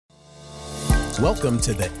Welcome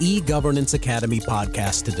to the E-Governance Academy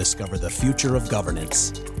podcast to discover the future of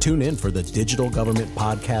governance. Tune in for the Digital Government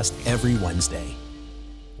Podcast every Wednesday.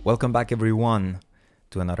 Welcome back, everyone,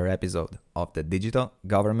 to another episode of the Digital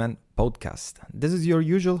Government Podcast. This is your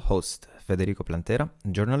usual host, Federico Plantera,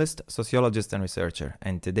 journalist, sociologist, and researcher.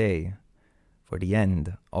 And today, for the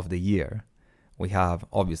end of the year, we have,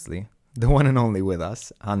 obviously, the one and only with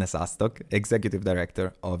us, Hannes Astok, Executive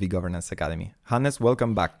Director of E-Governance Academy. Hannes,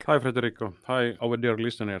 welcome back. Hi, Federico. Hi, our dear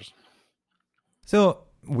listeners. So,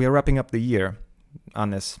 we are wrapping up the year.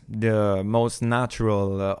 Hannes, the most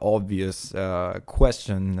natural, obvious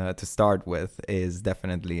question to start with is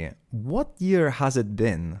definitely, what year has it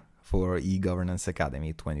been for E-Governance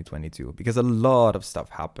Academy 2022? Because a lot of stuff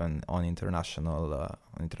happened on international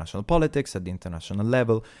politics at the international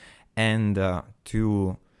level, and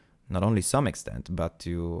to not only some extent, but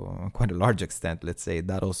to quite a large extent, let's say,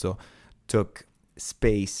 that also took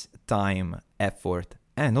space, time, effort,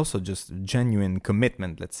 and also just genuine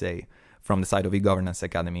commitment, let's say, from the side of E-Governance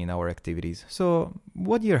Academy in our activities. So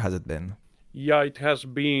what year has it been? Yeah, it has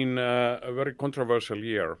been a very controversial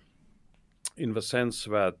year in the sense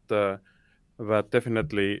that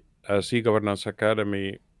definitely as E-Governance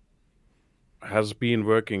Academy has been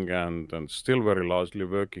working and still very largely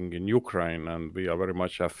working in Ukraine, and we are very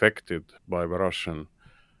much affected by the Russian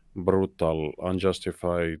brutal,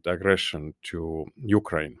 unjustified aggression to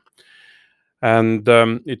Ukraine. And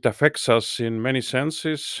it affects us in many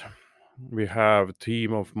senses. We have a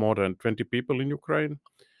team of more than 20 people in Ukraine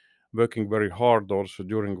working very hard also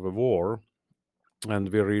during the war. And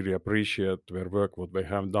we really appreciate their work, what they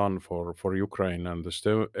have done for Ukraine and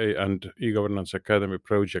and E-Governance Academy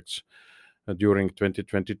projects during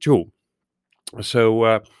 2022.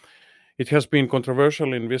 So it has been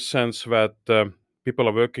controversial in this sense that people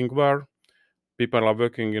are working there, people are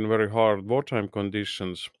working in very hard wartime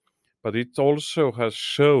conditions, but it also has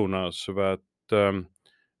shown us that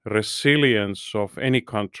resilience of any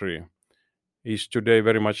country is today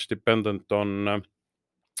very much dependent on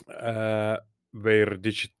their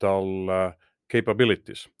digital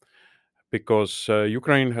capabilities. Because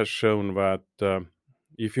Ukraine has shown that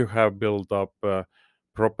if you have built up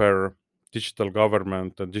proper digital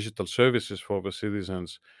government and digital services for the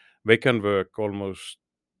citizens, they can work almost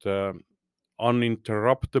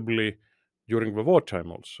uninterruptedly during the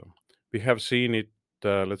wartime also. We have seen it,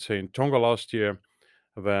 let's say, in Tonga last year,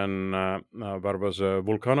 when there was a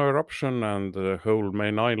volcano eruption and the whole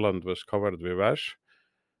main island was covered with ash.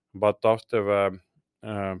 But after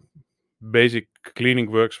the basic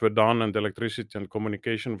cleaning works were done and electricity and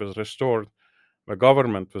communication was restored, the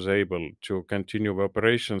government was able to continue the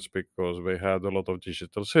operations because they had a lot of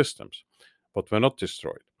digital systems, but were not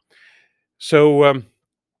destroyed. So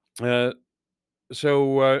in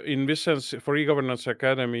this sense, for E-Governance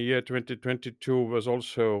Academy, year 2022 was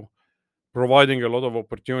also providing a lot of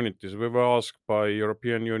opportunities. We were asked by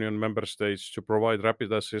European Union member states to provide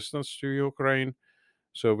rapid assistance to Ukraine.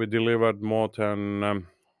 So we delivered more than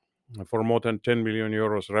 10 million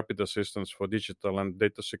euros rapid assistance for digital and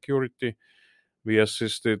data security. We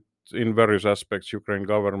assisted in various aspects Ukraine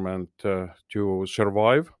government to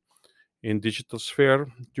survive in digital sphere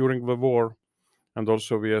during the war. And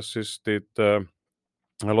also we assisted a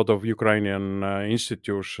lot of Ukrainian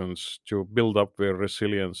institutions to build up their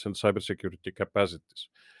resilience and cybersecurity capacities.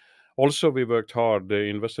 Also, we worked hard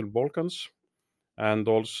in Western Balkans, and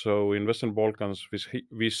also in Western Balkans,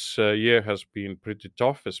 this year has been pretty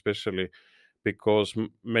tough, especially because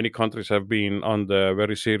many countries have been under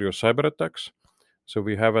very serious cyber attacks. So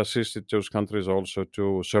we have assisted those countries also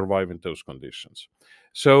to survive in those conditions.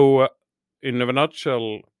 So in a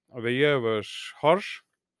nutshell, the year was harsh,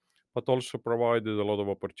 but also provided a lot of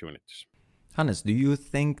opportunities. Hannes, do you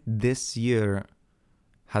think this year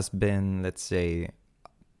has been, let's say,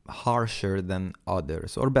 harsher than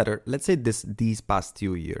others? Or better, let's say these past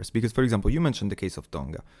 2 years? Because, for example, you mentioned the case of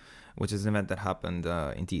Tonga, which is an event that happened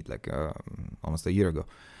indeed like almost a year ago.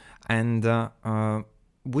 And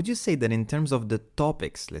would you say that in terms of the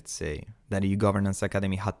topics, let's say, that E-Governance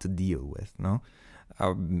Academy had to deal with,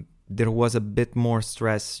 there was a bit more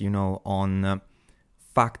stress, on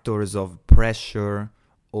factors of pressure,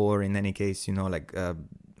 or in any case,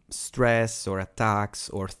 stress or attacks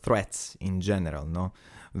or threats in general,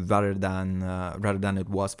 rather than it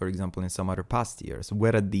was, for example, in some other past years,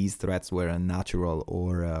 whether these threats were natural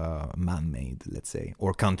or man-made, let's say,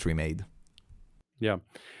 or country-made? Yeah,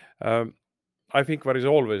 I think there is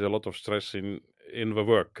always a lot of stress in the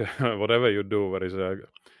work. Whatever you do, there is a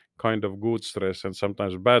kind of good stress and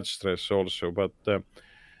sometimes bad stress also. But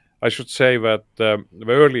I should say that the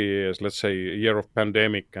early years, let's say a year of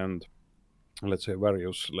pandemic and let's say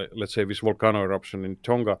various, let's say this volcano eruption in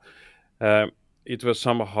Tonga, it was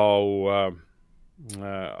somehow,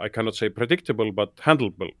 I cannot say predictable, but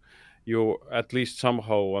handleable. You at least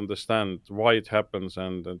somehow understand why it happens,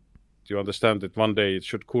 and you understand that one day it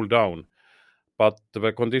should cool down. But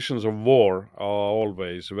the conditions of war are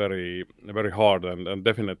always very, very hard, and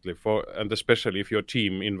definitely and especially if your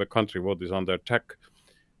team in the country what is under attack,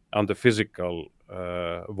 under physical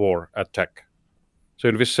war attack. So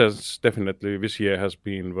in this sense, definitely this year has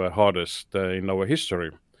been the hardest in our history.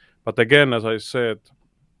 But again, as I said,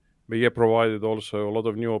 the year provided also a lot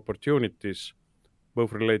of new opportunities,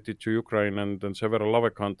 both related to Ukraine and several other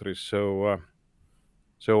countries. So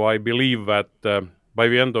I believe that by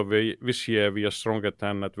the end of this year, we are stronger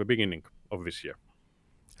than at the beginning of this year.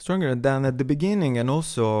 Stronger than at the beginning, and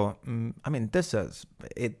also, I mean,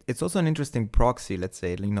 it's also an interesting proxy. Let's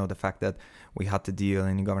say, the fact that we had to deal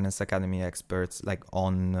in governance academy experts like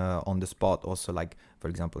on the spot. Also, like for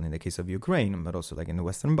example, in the case of Ukraine, but also like in the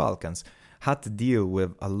Western Balkans, had to deal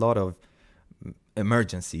with a lot of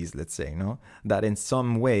emergencies, let's say, that in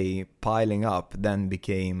some way piling up then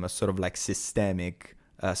became a sort of like systemic,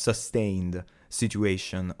 sustained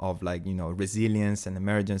situation of like resilience and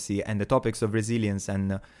emergency. And the topics of resilience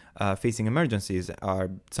and facing emergencies are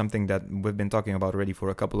something that we've been talking about already for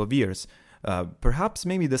a couple of years. Perhaps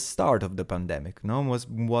maybe the start of the pandemic was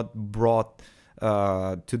what brought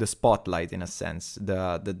to the spotlight, in a sense,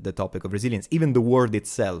 the topic of resilience, even the word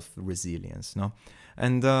itself, resilience.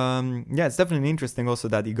 And it's definitely interesting also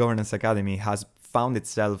that the Governance Academy has found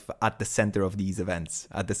itself at the center of these events,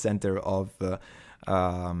 at the center of the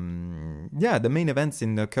main events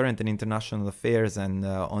in the current and international affairs, and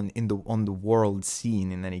on the world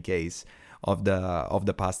scene, in any case, of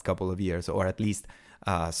the past couple of years, or at least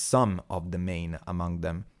some of the main among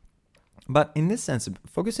them. But in this sense,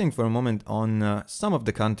 focusing for a moment on some of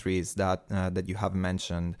the countries that you have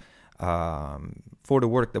mentioned for the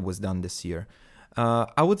work that was done this year,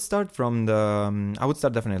 I would start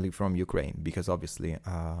definitely from Ukraine, because obviously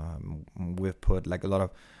we've put like a lot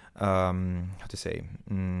of a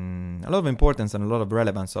lot of importance and a lot of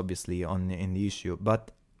relevance, obviously, in the issue.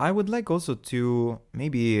 But I would like also to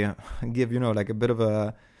maybe give like a bit of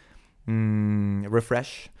a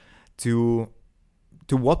refresh to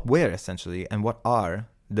what were essentially and what are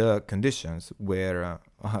the conditions where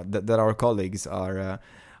that our colleagues are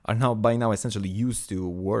now by now essentially used to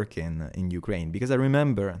work in Ukraine. Because I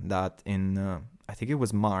remember that in I think it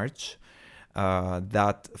was March,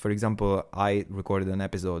 that, for example, I recorded an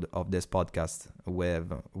episode of this podcast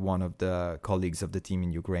with one of the colleagues of the team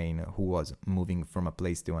in Ukraine who was moving from a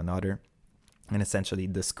place to another, and essentially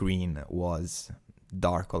the screen was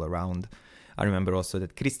dark all around. I remember also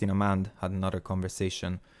that Christina Mand had another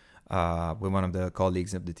conversation with one of the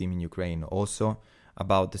colleagues of the team in Ukraine also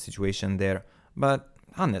about the situation there. But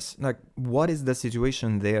Hannes, like, what is the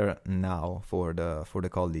situation there now for the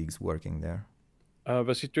colleagues working there?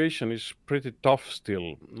 The situation is pretty tough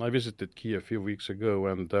still. I visited Kiev a few weeks ago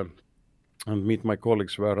and meet my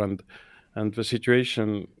colleagues there, and the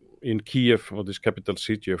situation in Kiev, or this capital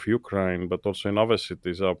city of Ukraine, but also in other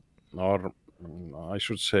cities, are I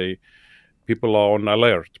should say, people are on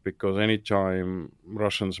alert, because anytime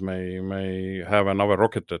Russians may have another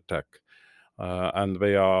rocket attack, and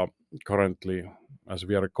they are currently, as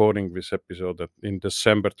we are recording this episode, in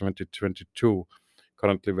December 2022.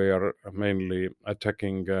 Currently, they are mainly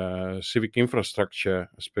attacking civic infrastructure,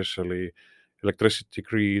 especially electricity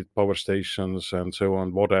grid, power stations, and so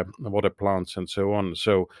on, water plants, and so on.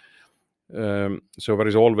 So there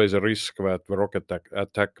is always a risk that the rocket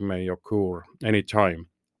attack may occur anytime.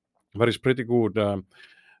 There is pretty good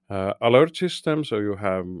alert system, so you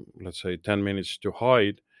have, let's say, 10 minutes to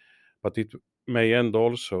hide, but it may end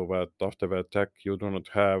also that after the attack you do not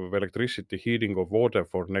have electricity, heating, or water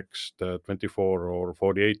for next 24 or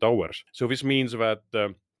 48 hours. So this means that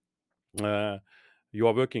you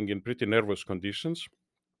are working in pretty nervous conditions.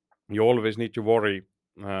 You always need to worry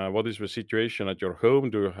what is the situation at your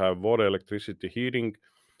home. Do you have water, electricity, heating?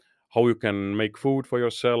 How you can make food for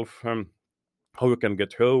yourself? How you can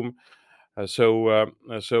get home? So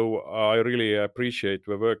I really appreciate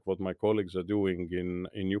the work what my colleagues are doing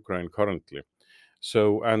in Ukraine currently.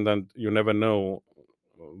 So, and then you never know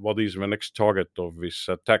what is the next target of these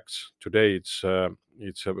attacks. Today it's a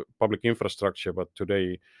public infrastructure, but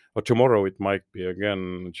today or tomorrow it might be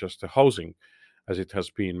again just a housing, as it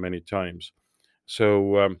has been many times.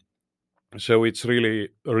 So so it's really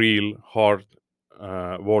real hard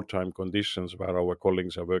wartime conditions where our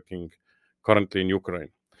colleagues are working currently in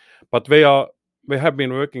Ukraine. But they have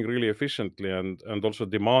been working really efficiently, and also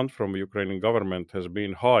demand from the Ukrainian government has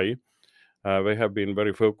been high. They have been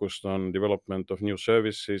very focused on development of new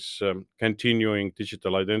services, continuing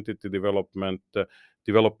digital identity development,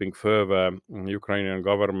 developing further Ukrainian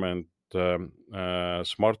government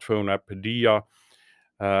smartphone app DIA,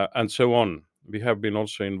 and so on. We have been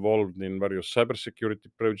also involved in various cybersecurity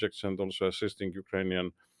projects and also assisting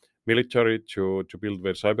Ukrainian military to build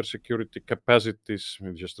their cybersecurity capacities.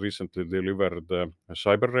 We just recently delivered a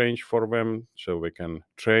cyber range for them so they can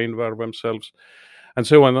train there themselves, and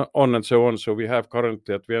so on and so on. So we have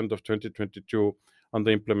currently, at the end of 2022, on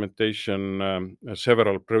the implementation,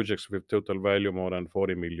 several projects with total value more than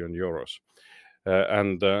 40 million euros.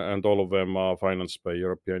 And all of them are financed by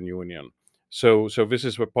European Union. So this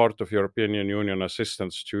is a part of European Union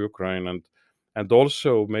assistance to Ukraine, and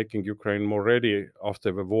also making Ukraine more ready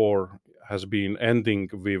after the war has been ending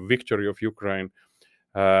the victory of Ukraine,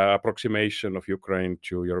 approximation of Ukraine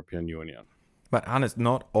to European Union. But Hannes,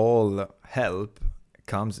 not all help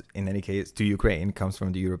comes, in any case, to Ukraine, comes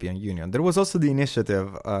from the European Union. There was also the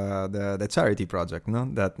initiative, the charity project, no,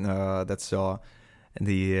 that saw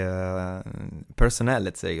the personnel,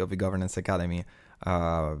 let's say, of the Governance Academy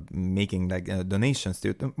making like donations to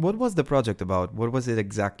it. What was the project about? What was it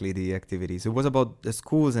exactly, the activities? It was about the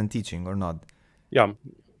schools and teaching, or not?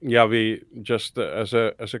 Yeah, we just as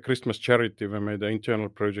a Christmas charity, we made an internal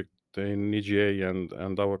project in EGA,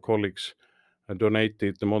 and our colleagues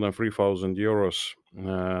donated more than 3,000 euros,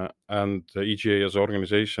 and the EGA as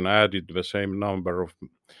organization added the same number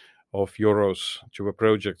of euros to the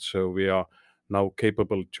project. So we are now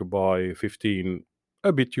capable to buy 15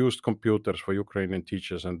 a bit used computers for Ukrainian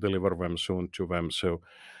teachers and deliver them soon to them. So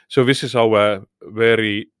this is our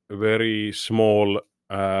very small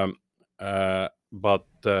but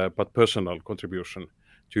personal contribution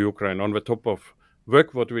to Ukraine on the top of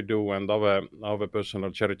work what we do and our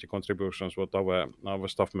personal charity contributions what our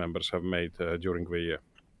staff members have made during the year.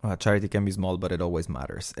 Charity can be small, but it always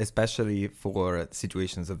matters, especially for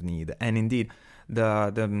situations of need. And indeed,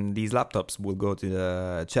 these laptops will go to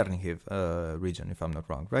the Chernihiv region, if I'm not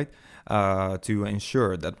wrong, right? To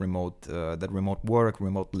ensure that remote work,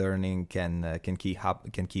 remote learning can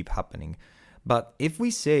keep happening. But if we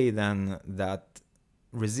say then that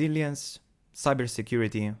resilience,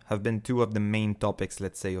 cybersecurity have been two of the main topics,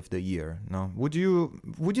 let's say, of the year, no? Would you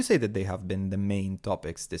say that they have been the main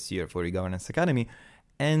topics this year for e-Governance Academy?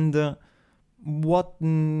 And what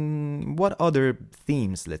other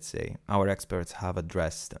themes, let's say, our experts have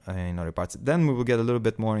addressed in other parts? Then we will get a little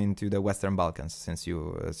bit more into the Western Balkans, since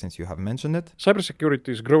you have mentioned it. Cybersecurity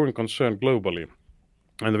is a growing concern globally,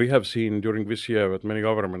 and we have seen during this year that many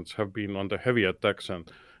governments have been under heavy attacks,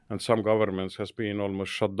 and some governments has been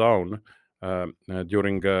almost shut down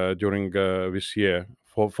during this year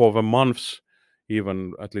for the months,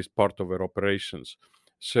 even at least part of their operations.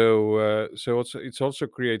 So it also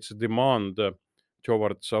creates a demand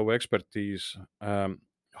towards our expertise,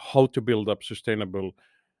 how to build up sustainable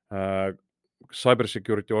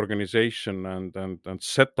cybersecurity organization and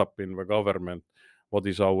set up in the government. What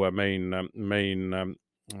is our main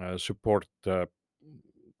support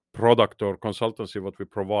product or consultancy what we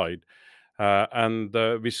provide, and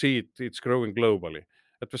we see it's growing globally.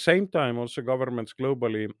 At the same time, also governments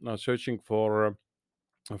globally are searching for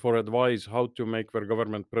advice how to make their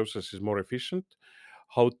government processes more efficient,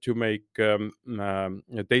 how to make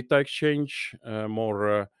data exchange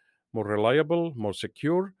more reliable, more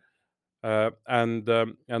secure, and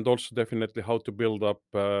also definitely how to build up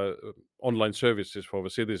online services for the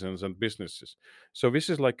citizens and businesses. So this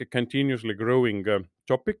is like a continuously growing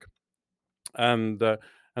topic, and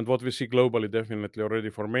what we see globally definitely already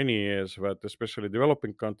for many years, that especially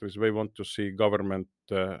developing countries, they want to see government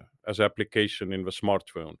as application in the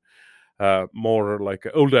smartphone. More like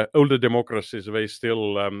older democracies, they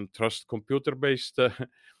still trust computer-based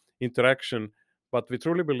interaction, but we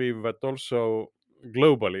truly believe that also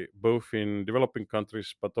globally, both in developing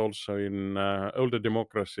countries but also in older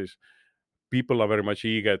democracies, people are very much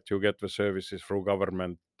eager to get the services through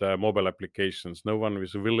government mobile applications. No one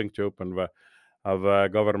is willing to open the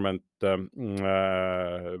government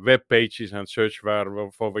web pages and search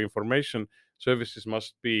there for the information. Services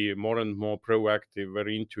must be more and more proactive,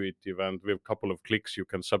 very intuitive, and with a couple of clicks you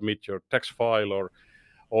can submit your tax file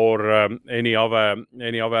or any other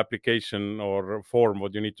application or form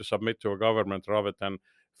what you need to submit to a government, rather than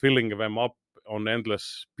filling them up on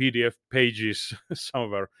endless PDF pages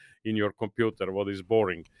somewhere in your computer, what is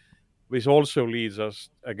boring. This also leads us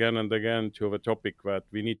again and again to the topic that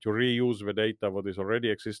we need to reuse the data what is already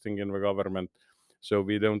existing in the government, so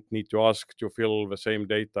we don't need to ask to fill the same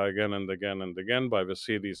data again and again and again by the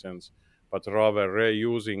citizens, but rather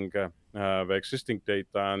reusing the existing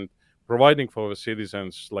data and providing for the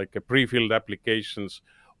citizens like a pre-filled applications,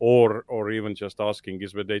 or even just asking,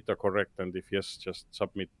 is the data correct, and if yes, just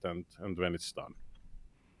submit, and when it's done.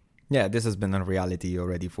 Yeah, this has been a reality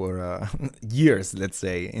already for years, let's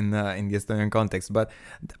say, in the Estonian context. But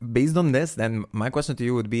based on this, then my question to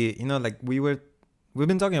you would be, like we've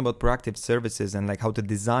been talking about proactive services and like how to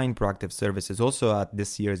design proactive services also at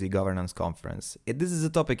this year's e-governance conference. This is a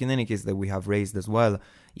topic in any case that we have raised as well,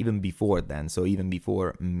 even before then, so even before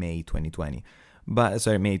May 2020,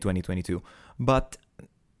 May 2022. But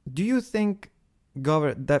do you think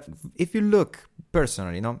that if you look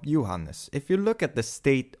personally, you, Hannes, if you look at the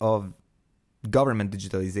state of government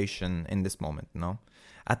digitalization in this moment,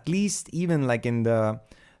 at least even like in the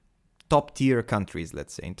top tier countries,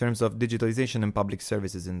 let's say, in terms of digitalization and public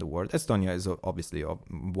services in the world, Estonia is obviously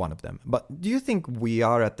one of them. But do you think we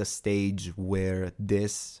are at the stage where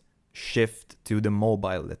this shift to the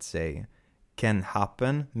mobile, let's say, can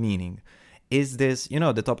happen? Meaning, is this,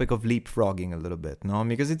 the topic of leapfrogging a little bit, no?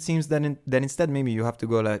 Because it seems that instead maybe you have to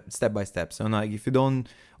go like step by step. So like if you don't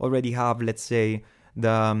already have, let's say,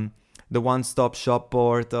 the one-stop shop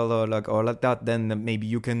portal or like that, then maybe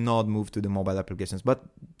you cannot move to the mobile applications. But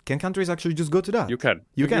can countries actually just go to that? You can,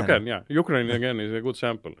 yeah. Ukraine again is a good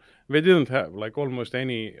sample. We didn't have like almost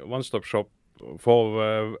any one-stop shop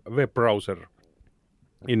for web browser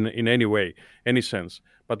in any way, any sense.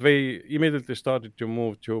 But they immediately started to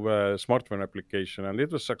move to a smartphone application, and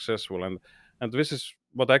it was successful. And this is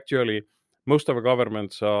what actually most of the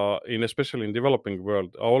governments are, especially in developing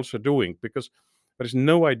world, are also doing, because there is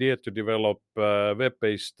no idea to develop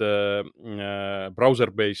web-based,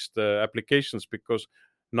 browser-based applications, because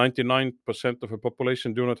 99% of the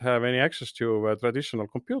population do not have any access to traditional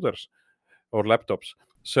computers or laptops.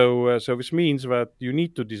 So this means that you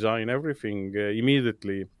need to design everything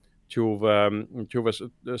immediately to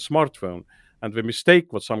the smartphone. And the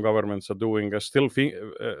mistake what some governments are doing is still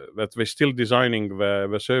that they're still designing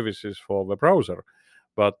the services for the browser,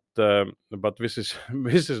 but this is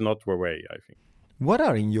this is not the way, I think. What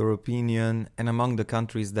are, in your opinion, and among the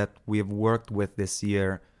countries that we have worked with this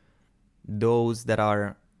year, those that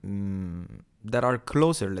are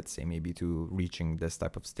closer, let's say, maybe to reaching this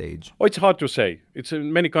type of stage? Oh, it's hard to say. It's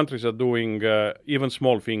many countries are doing even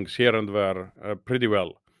small things here and there pretty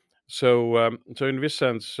well. So in this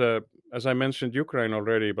sense, as I mentioned Ukraine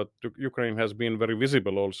already, but Ukraine has been very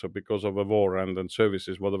visible also because of the war and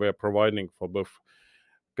services what they are providing for both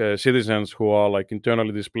citizens who are like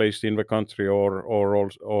internally displaced in the country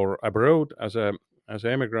or abroad as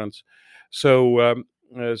immigrants. So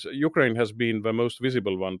Ukraine has been the most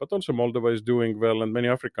visible one, but also Moldova is doing well, and many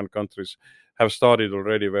African countries have started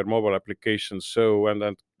already their mobile applications. So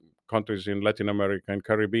and countries in Latin America and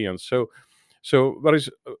Caribbean. So there is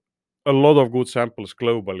a lot of good samples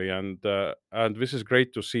globally, and this is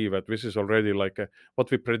great to see that this is already like what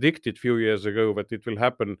we predicted a few years ago that it will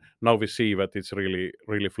happen. Now we see that it's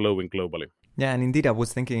really flowing globally. Yeah, and indeed, I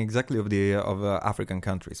was thinking exactly of the African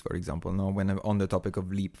countries, for example, when on the topic of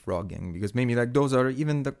leapfrogging, because maybe like those are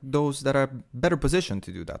even those that are better positioned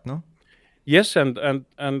to do that, no? Yes, and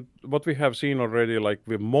what we have seen already, like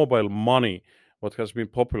with mobile money, what has been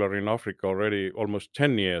popular in Africa already almost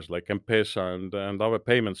 10 years, like M-Pesa and other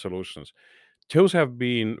payment solutions. Those have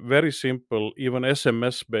been very simple, even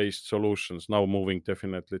SMS-based solutions, now moving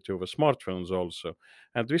definitely to the smartphones also.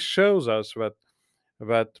 And this shows us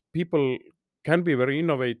that people can be very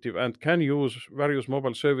innovative and can use various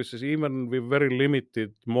mobile services even with very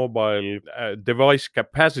limited mobile device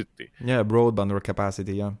capacity. Yeah, broadband or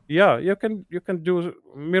capacity, yeah. Yeah, you can do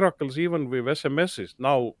miracles even with SMSs.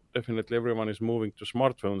 Now, definitely everyone is moving to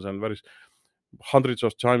smartphones, and there is hundreds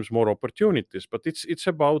of times more opportunities. But it's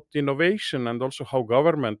about innovation, and also how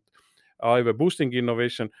government either boosting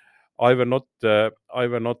innovation, either not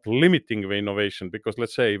limiting the innovation. Because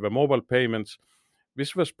let's say the mobile payments,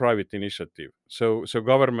 this was private initiative, so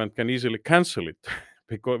government can easily cancel it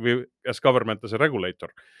because we, as government, as a regulator,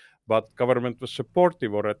 but government was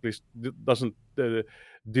supportive, or at least doesn't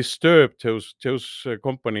disturb those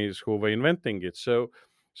companies who were inventing it. So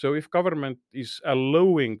if government is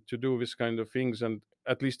allowing to do this kind of things, and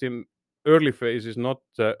at least in early phase is not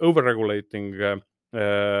over-regulating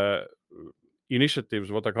initiatives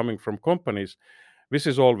what are coming from companies, this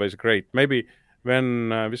is always great. Maybe when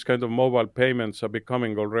this kind of mobile payments are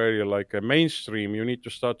becoming already like a mainstream, you need to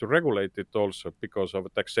start to regulate it also because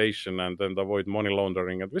of taxation and avoid money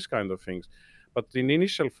laundering and this kind of things. But in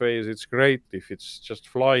initial phase, it's great if it's just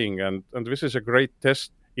flying, and this is a great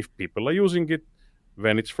test if people are using it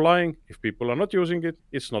when it's flying. If people are not using it,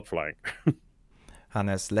 it's not flying.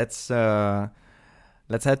 Hannes, let's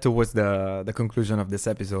head towards the conclusion of this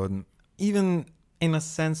episode. Even in a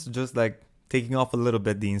sense, just like taking off a little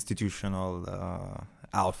bit the institutional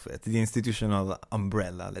outfit, the institutional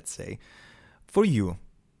umbrella, let's say. For you,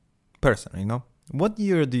 personally, what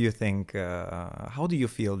year do you think, how do you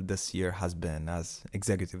feel this year has been as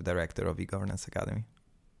Executive Director of eGovernance Academy?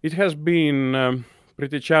 It has been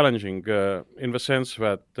pretty challenging in the sense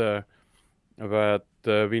that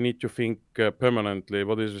we need to think permanently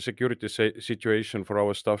what is the security situation for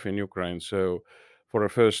our staff in Ukraine. So for the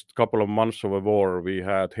first couple of months of the war, we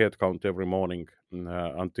had headcount every morning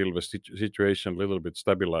until the situation a little bit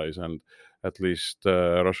stabilized and at least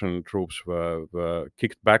Russian troops were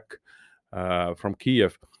kicked back from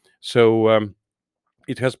Kiev. So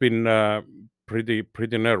it has been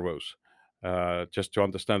pretty nervous. Just to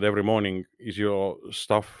understand every morning, is your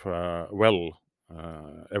staff well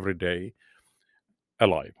every day?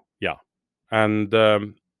 Alive, yeah, and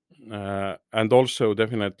also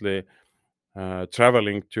definitely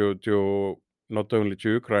traveling to not only to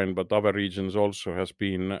Ukraine but other regions also has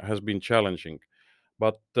been challenging.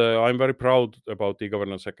 But I'm very proud about the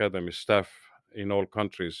eGovernance Academy staff in all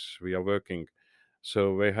countries we are working.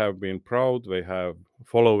 So they have been proud. They have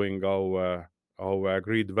following our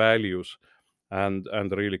agreed values and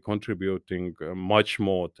really contributing much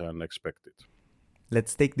more than expected.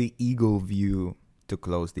 Let's take the ego view to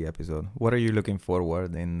close the episode. What are you looking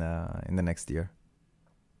forward in the next year?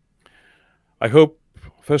 I hope,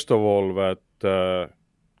 first of all, that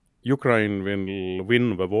Ukraine will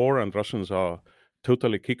win the war and Russians are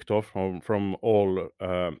totally kicked off from all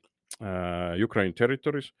Ukraine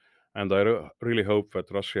territories. And I really hope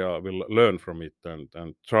that Russia will learn from it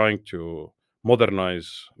and trying to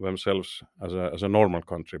modernize themselves as a normal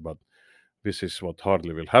country. But this is what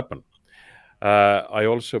hardly will happen. I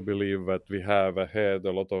also believe that we have ahead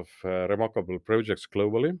a lot of remarkable projects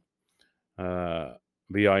globally.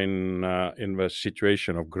 We are in the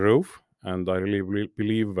situation of growth, and I really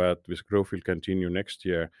believe that this growth will continue next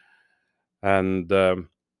year. And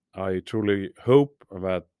I truly hope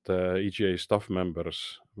that EGA staff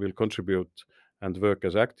members will contribute and work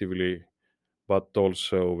as actively, but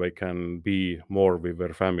also they can be more with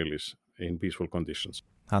their families in peaceful conditions.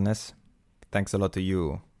 Hannes, thanks a lot to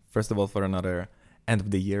you. First of all, for another end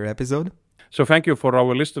of the year episode. So thank you for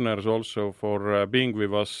our listeners also for being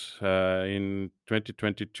with us in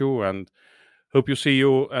 2022, and hope you see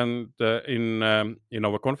you and in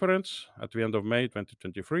our conference at the end of May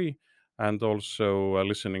 2023, and also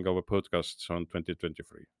listening our podcasts on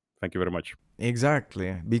 2023. Thank you very much.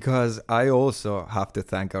 Exactly, because I also have to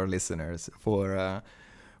thank our listeners for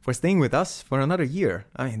staying with us for another year.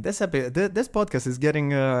 I mean, this podcast is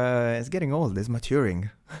getting old, it's maturing,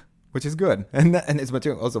 which is good, and it's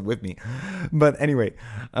maturing also with me. But anyway,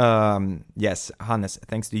 yes, Hannes,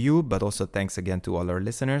 thanks to you, but also thanks again to all our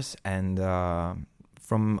listeners. And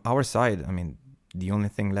from our side, I mean, the only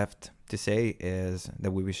thing left to say is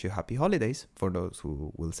that we wish you happy holidays for those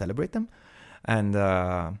who will celebrate them, and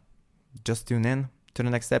just tune in to the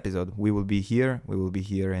next episode. We will be here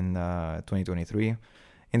in 2023.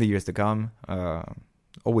 In the years to come,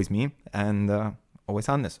 always me and always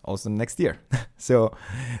Hannes, also next year. So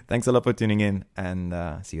thanks a lot for tuning in, and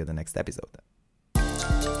see you at the next episode.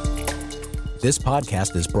 This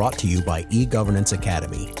podcast is brought to you by eGovernance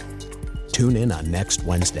Academy. Tune in on next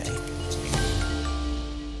Wednesday.